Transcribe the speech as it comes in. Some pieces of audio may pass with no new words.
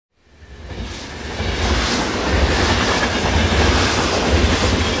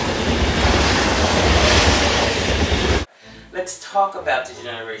let's talk about the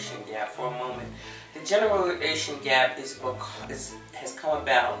generation gap for a moment. The generation gap has come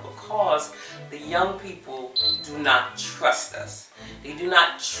about because the young people do not trust us. They do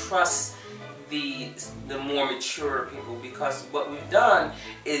not trust the more mature people, because what we've done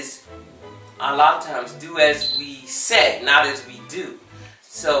is a lot of times do as we say, not as we do.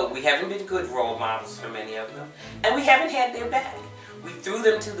 So we haven't been good role models for many of them, and we haven't had their back. We threw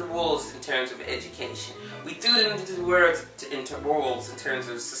them to the wolves in terms of education. We threw them into wolves in terms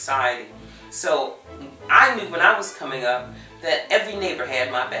of society. So I knew when I was coming up that every neighbor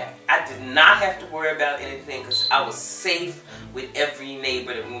had my back. I did not have to worry about anything because I was safe with every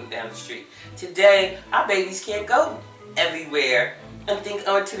neighbor that moved down the street. Today, our babies can't go everywhere and think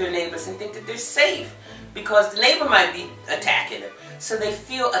to their neighbors and think that they're safe, because the neighbor might be attacking them. So they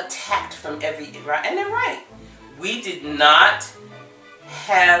feel attacked from every, right? And they're right. We did not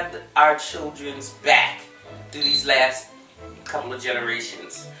have our children's back through these last couple of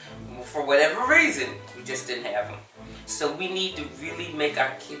generations. For whatever reason, we just didn't have them. So we need to really make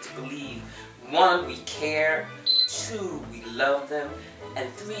our kids believe, 1, we care, 2, we love them,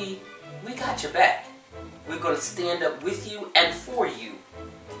 and 3, we got your back. We're going to stand up with you and for you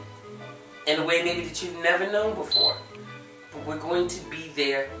in a way maybe that you've never known before. But we're going to be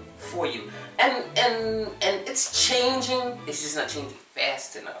there for you. And it's changing. It's just not changing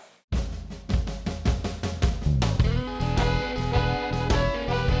fast enough.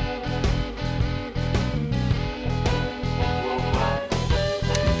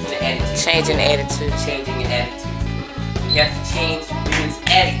 Changing attitude. Changing an attitude. We have to change women's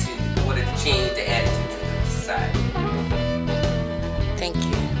attitude in order to change the attitude of society. Thank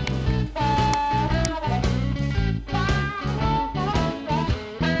you.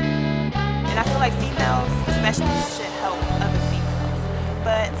 And I feel like females especially should help other females.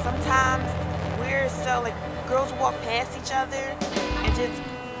 But sometimes we're so, like, girls walk past each other and just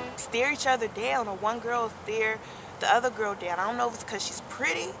stare each other down, or one girl will stare the other girl down. I don't know if it's because she's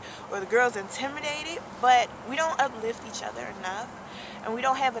pretty or the girl's intimidated, but we don't uplift each other enough, and we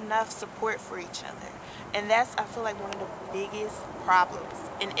don't have enough support for each other. And that's, I feel like, one of the biggest problems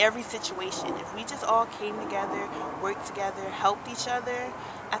in every situation. If we just all came together, worked together, helped each other,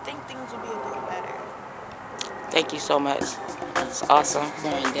 I think things would be a little better. Thank you so much. It's awesome.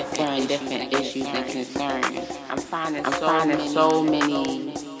 Very different issues and concerns. I'm finding so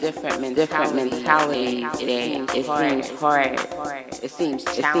many different mentalities. It seems hard. It seems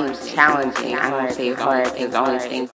challenging. I don't say hard because the only thing